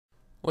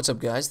What's up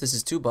guys, this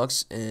is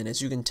 2Bucks, and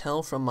as you can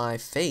tell from my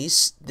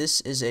face,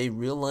 this is a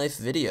real life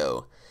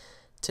video.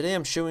 Today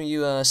I'm showing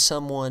you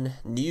someone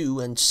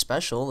new and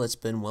special that's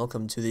been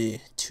welcomed to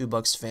the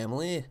 2Bucks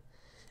family.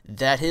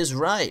 That is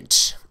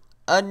right,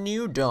 a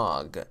new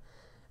dog.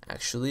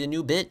 Actually a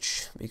new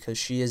bitch, because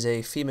she is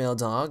a female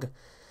dog.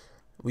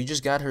 We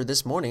just got her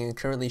this morning, and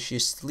currently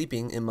she's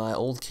sleeping in my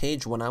old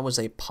cage when I was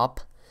a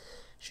pup.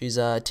 She's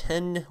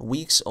 10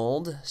 weeks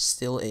old,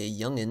 still a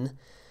youngin'.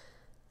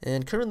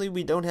 And currently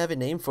we don't have a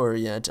name for her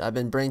yet. I've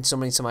been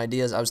brainstorming some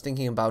ideas. I was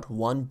thinking about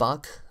one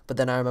Buck, but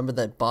then I remember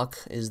that Buck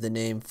is the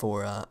name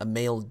for a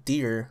male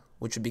deer,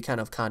 which would be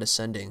kind of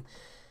condescending.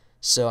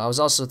 So I was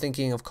also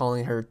thinking of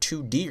calling her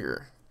 2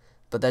 Deer,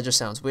 but that just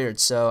sounds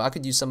weird. So I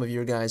could use some of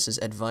your guys'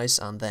 advice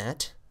on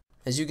that.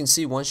 As you can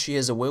see, once she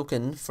has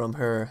awoken from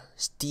her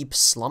deep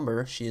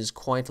slumber, she is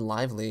quite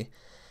lively,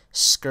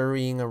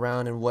 scurrying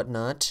around and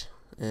whatnot,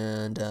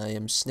 and I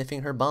am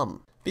sniffing her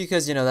bum.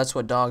 Because, you know, that's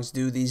what dogs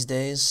do these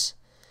days.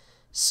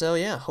 So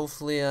yeah,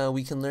 hopefully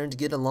we can learn to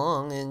get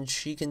along and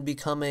she can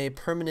become a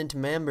permanent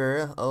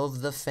member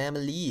of the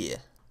family.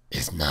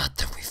 If not,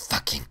 then we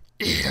fucking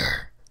eat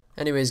her.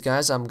 Anyways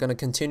guys, I'm gonna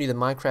continue the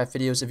Minecraft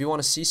videos. If you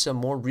want to see some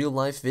more real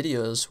life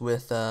videos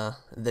with the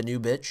new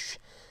bitch,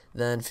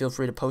 then feel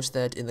free to post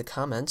that in the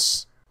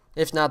comments.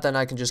 If not, then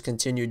I can just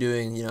continue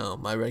doing, you know,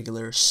 my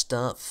regular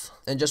stuff.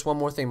 And just one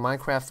more thing,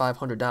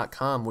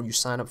 Minecraft500.com, where you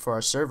sign up for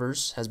our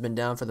servers, has been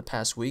down for the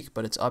past week,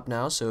 but it's up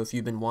now, so if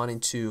you've been wanting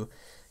to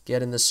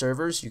get in the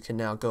servers, you can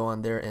now go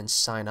on there and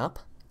sign up.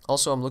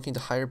 Also, I'm looking to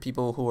hire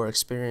people who are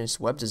experienced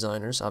web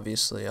designers.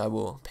 Obviously, I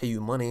will pay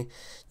you money.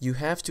 You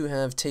have to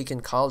have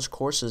taken college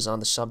courses on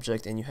the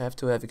subject, and you have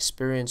to have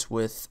experience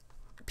with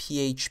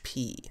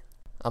PHP.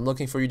 I'm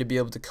looking for you to be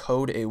able to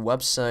code a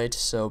website,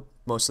 so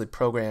mostly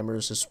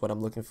programmers is what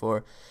I'm looking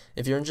for.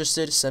 If you're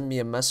interested, send me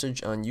a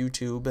message on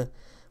YouTube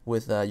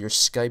with your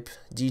Skype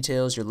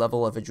details, your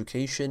level of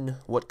education,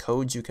 what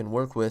codes you can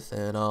work with,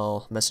 and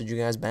I'll message you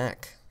guys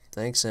back.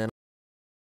 Thanks, and